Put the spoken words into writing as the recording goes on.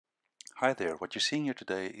Hi there, what you're seeing here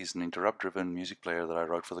today is an interrupt-driven music player that I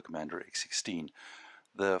wrote for the Commander X16.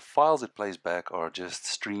 The files it plays back are just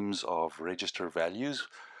streams of register values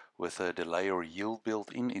with a delay or yield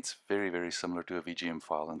built in. It's very similar to a VGM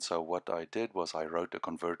file, and so what I did was I wrote a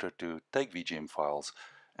converter to take VGM files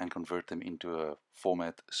and convert them into a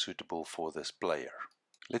format suitable for this player.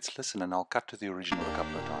 Let's listen, and I'll cut to the original a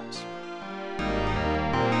couple of times.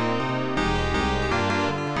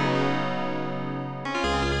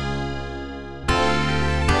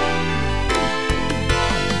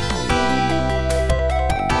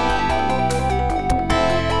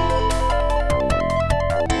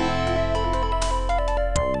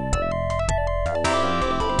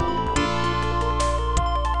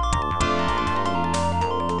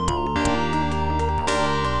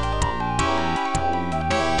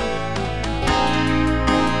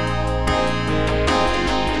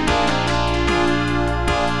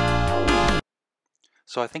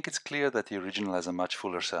 So I think it's clear that the original has a much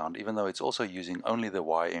fuller sound, even though it's also using only the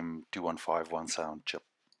YM2151 sound chip.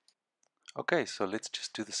 Okay, so let's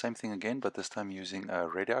just do the same thing again, but this time using a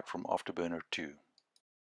Readout from Afterburner 2.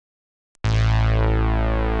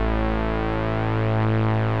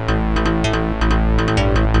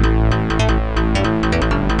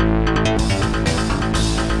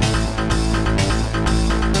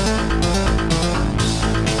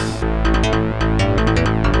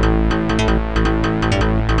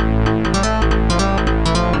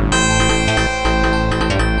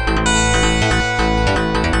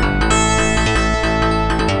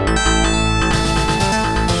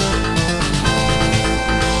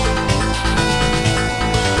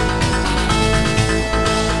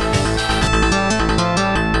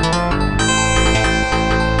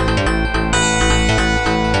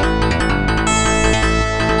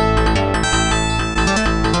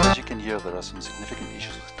 There are some significant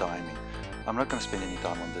issues with timing. I'm not going to spend any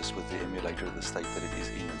time on this with the emulator, the state that it is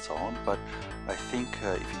in and so on, but I think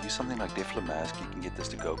if you use something like Mask, you can get this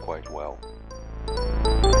to go quite well.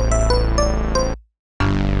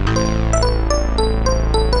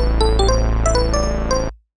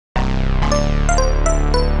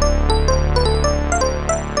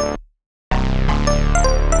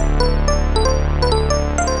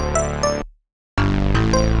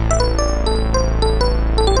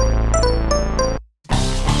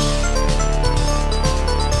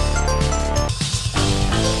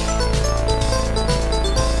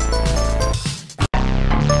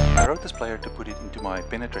 This player to put it into my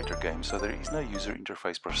Penetrator game, so there is no user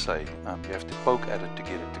interface per se. You have to poke at it to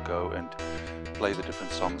get it to go and play the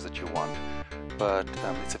different songs that you want, but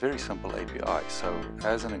it's a very simple API. So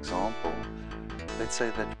as an example, let's say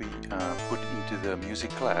that we put into the music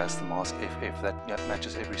class the mask FF that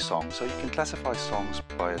matches every song. So you can classify songs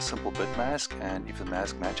by a simple bit mask, and if the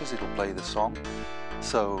mask matches, it'll play the song.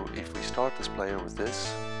 So if we start this player with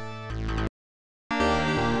this,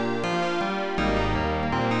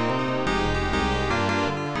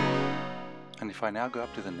 and if I now go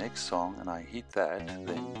up to the next song and I hit that,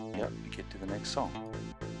 then yep, we get to the next song.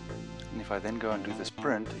 And if I then go and do this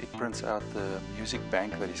print, it prints out the music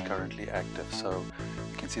bank that is currently active. So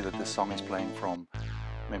you can see that this song is playing from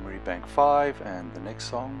memory bank 5 and the next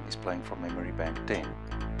song is playing from memory bank 10.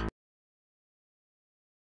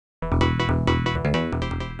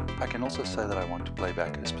 I can also say that I want to play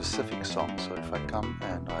back a specific song. So if I come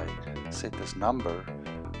and I set this number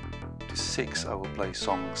to 6, I will play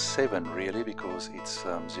song 7 really, because it's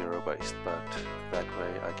 0 based, but that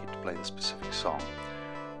way I get to play the specific song.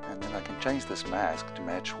 And then I can change this mask to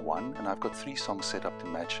match 1, and I've got 3 songs set up to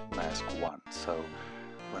match mask 1. So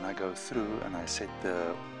when I go through and I set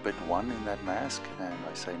the bit 1 in that mask and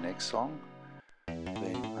I say next song,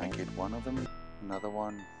 then I get one of them, another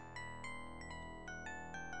one,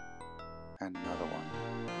 and another one.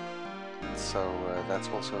 So that's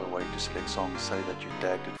also a way to select songs, say that you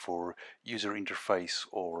tagged it for user interface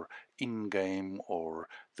or in-game or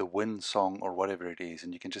the win song or whatever it is,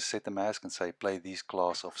 and you can just set the mask and say play these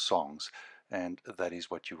class of songs, and that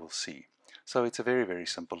is what you will see. So it's a very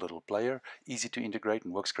simple little player, easy to integrate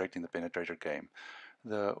and works great in the Penetrator game.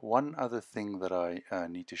 The one other thing that I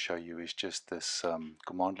need to show you is just this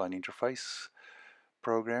command line interface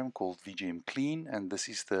program called VGM Clean, and this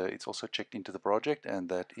is it's also checked into the project, and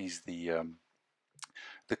that is the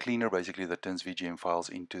cleaner basically that turns VGM files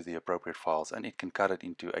into the appropriate files, and it can cut it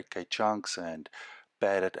into 8K chunks and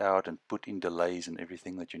pad it out and put in delays and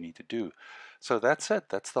everything that you need to do. So that's it,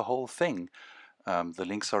 that's the whole thing. The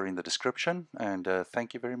links are in the description, and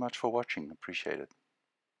thank you very much for watching, appreciate it.